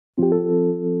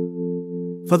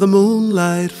for the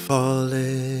moonlight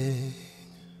falling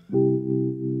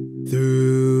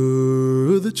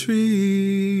through the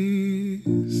trees,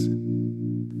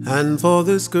 and for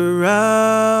this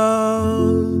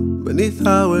ground beneath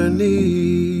our knees,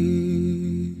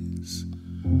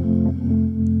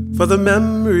 for the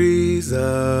memories of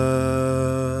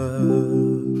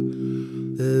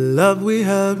the love we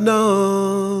have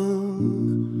known,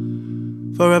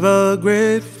 forever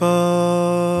grateful.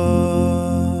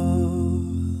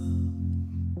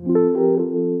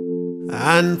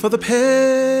 And for the pain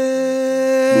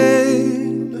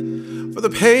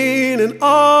in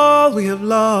all we have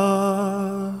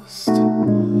lost,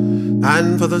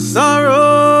 and for the sorrows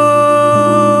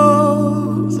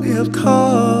we have caused,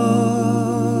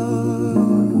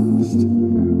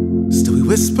 still we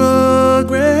whisper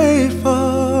grateful,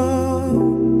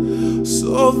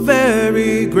 so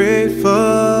very grateful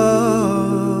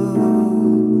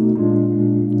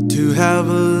to have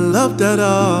loved at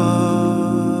all.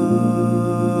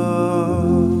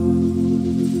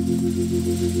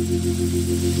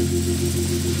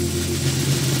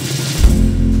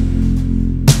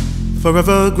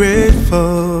 Forever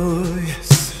grateful,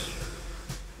 yes.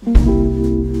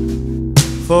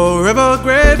 Forever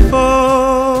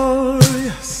grateful,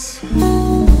 yes.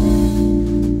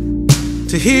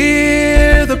 To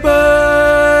hear the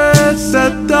birds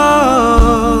at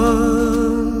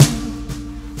dawn,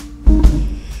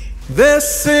 they're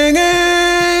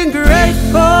singing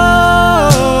grateful,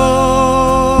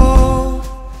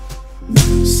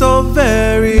 so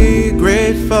very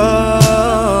grateful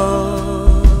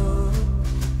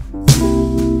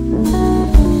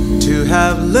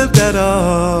have lived at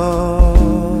all.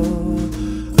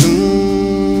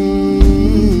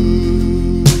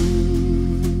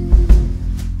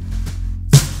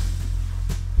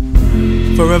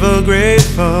 Forever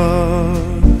grateful,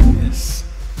 yes.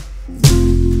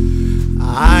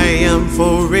 I am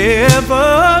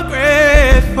forever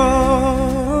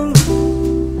grateful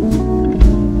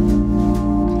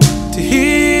to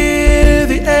hear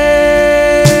the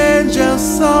angels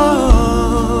song.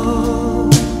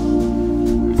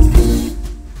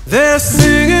 They're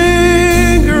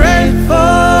singing grateful,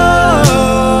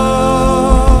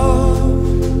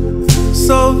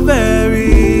 so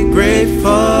very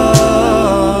grateful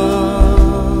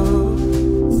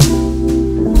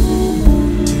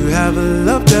to have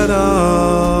loved at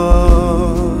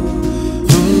all.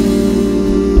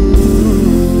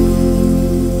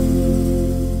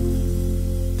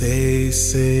 They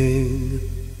sing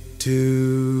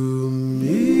to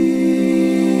me.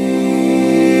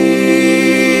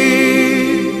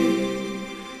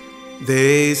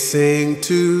 They sing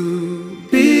to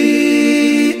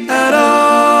be at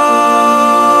all.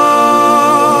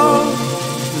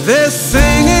 They're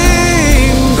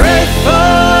singing grateful,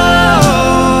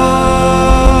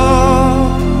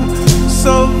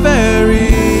 so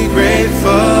very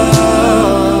grateful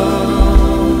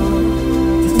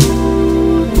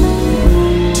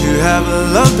to have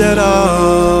loved at all.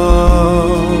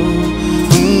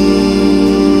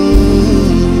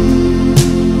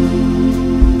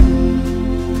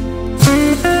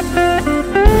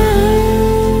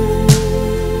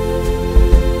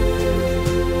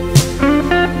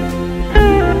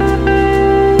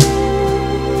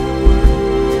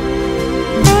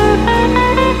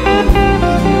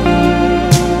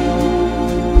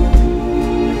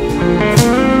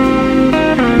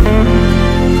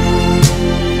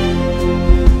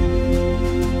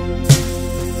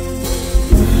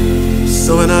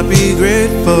 So when I be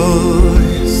grateful,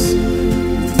 yes,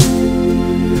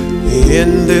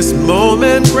 in this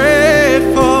moment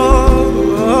grateful,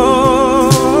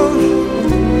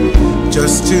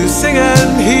 just to sing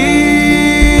and hear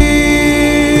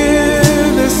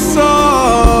this song.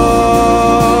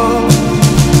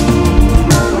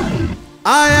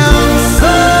 I am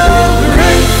so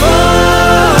grateful,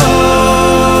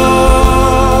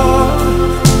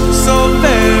 so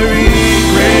very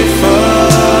grateful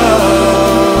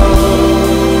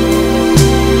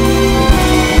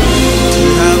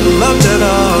loved at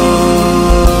all.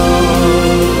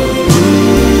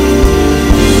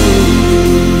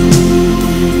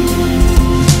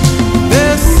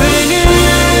 They're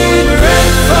singing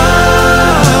grateful,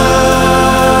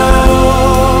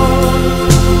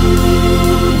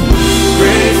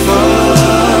 grateful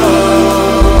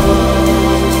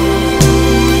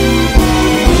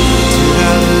to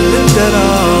have lived at all.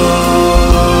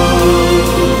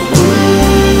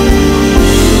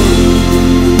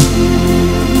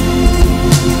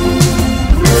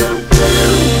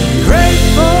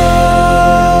 Grateful.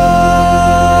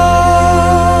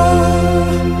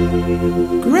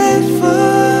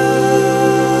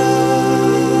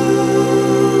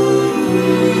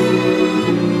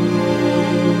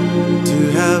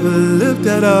 never lived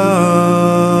at all.